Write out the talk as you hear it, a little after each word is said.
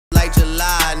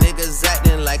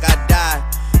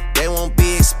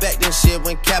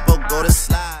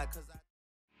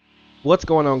What's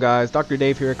going on, guys? Dr.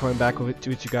 Dave here, coming back with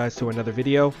you guys to another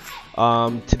video.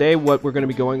 Today what we're going to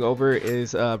be going over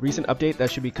is a recent update that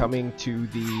should be coming to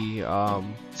the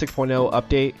 6.0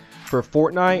 update for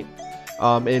Fortnite.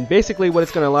 And basically what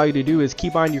it's going to allow you to do is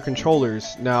keybind your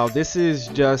controllers. Now this is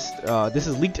just this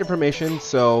is leaked information,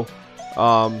 so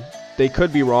they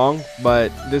could be wrong,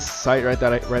 but this site right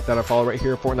that I follow right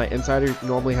here, Fortnite Insider,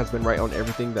 normally has been right on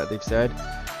everything that they've said.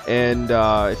 And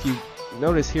if you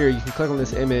notice here, you can click on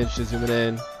this image to zoom it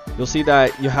in. You'll see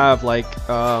that you have like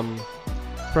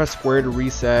press square to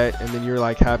reset, and then you're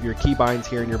like have your keybinds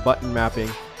here and your button mapping,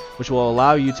 which will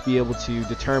allow you to be able to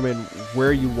determine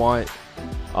where you want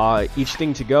each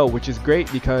thing to go, which is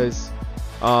great because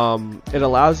it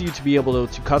allows you to be able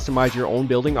to customize your own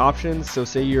building options. So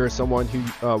say you're someone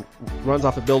who runs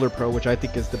off of Builder Pro, which I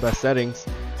think is the best settings,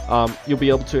 you'll be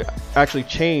able to actually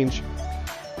change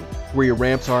where your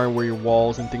ramps are and where your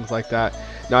walls and things like that.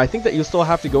 Now I think that you'll still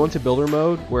have to go into builder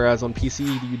mode, whereas on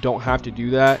PC you don't have to do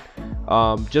that,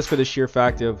 just for the sheer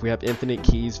fact of we have infinite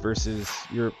keys versus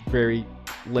your very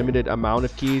limited amount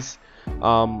of keys.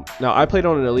 Now I played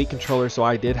on an Elite controller, so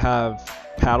I did have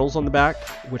paddles on the back,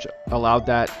 which allowed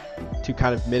that to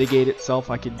kind of mitigate itself.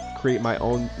 I could create my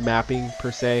own mapping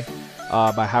per se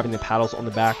by having the paddles on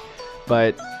the back.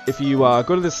 But if you go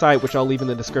to this site, which I'll leave in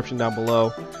the description down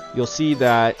below, you'll see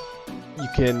that you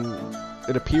can,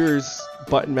 it appears,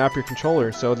 button map your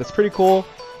controller, so that's pretty cool.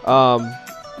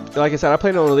 Like I said, I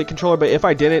played on an Elite controller, but if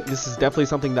I didn't, this is definitely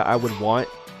something that I would want,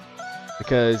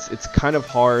 because it's kind of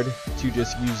hard to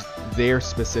just use their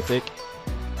specific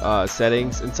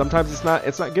settings, and sometimes it's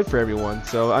not good for everyone.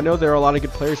 So I know there are a lot of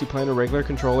good players who play on a regular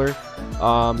controller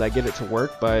that get it to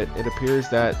work, but it appears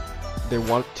that they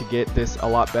want to get this a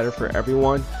lot better for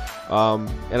everyone.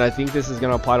 And I think this is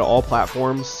going to apply to all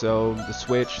platforms, so the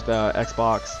Switch, the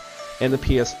Xbox, and the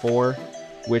PS4,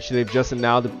 which they've just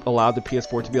now allowed the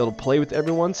PS4 to be able to play with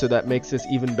everyone, so that makes this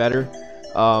even better,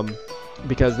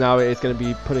 because now it's going to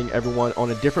be putting everyone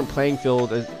on a different playing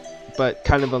field, but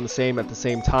kind of on the same at the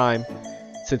same time,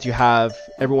 since you have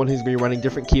everyone who's going to be running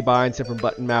different keybinds, different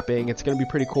button mapping. It's going to be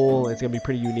pretty cool. It's going to be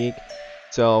pretty unique.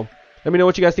 So let me know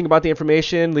what you guys think about the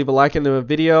information. Leave a like in the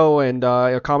video and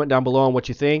a comment down below on what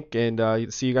you think,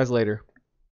 and see you guys later.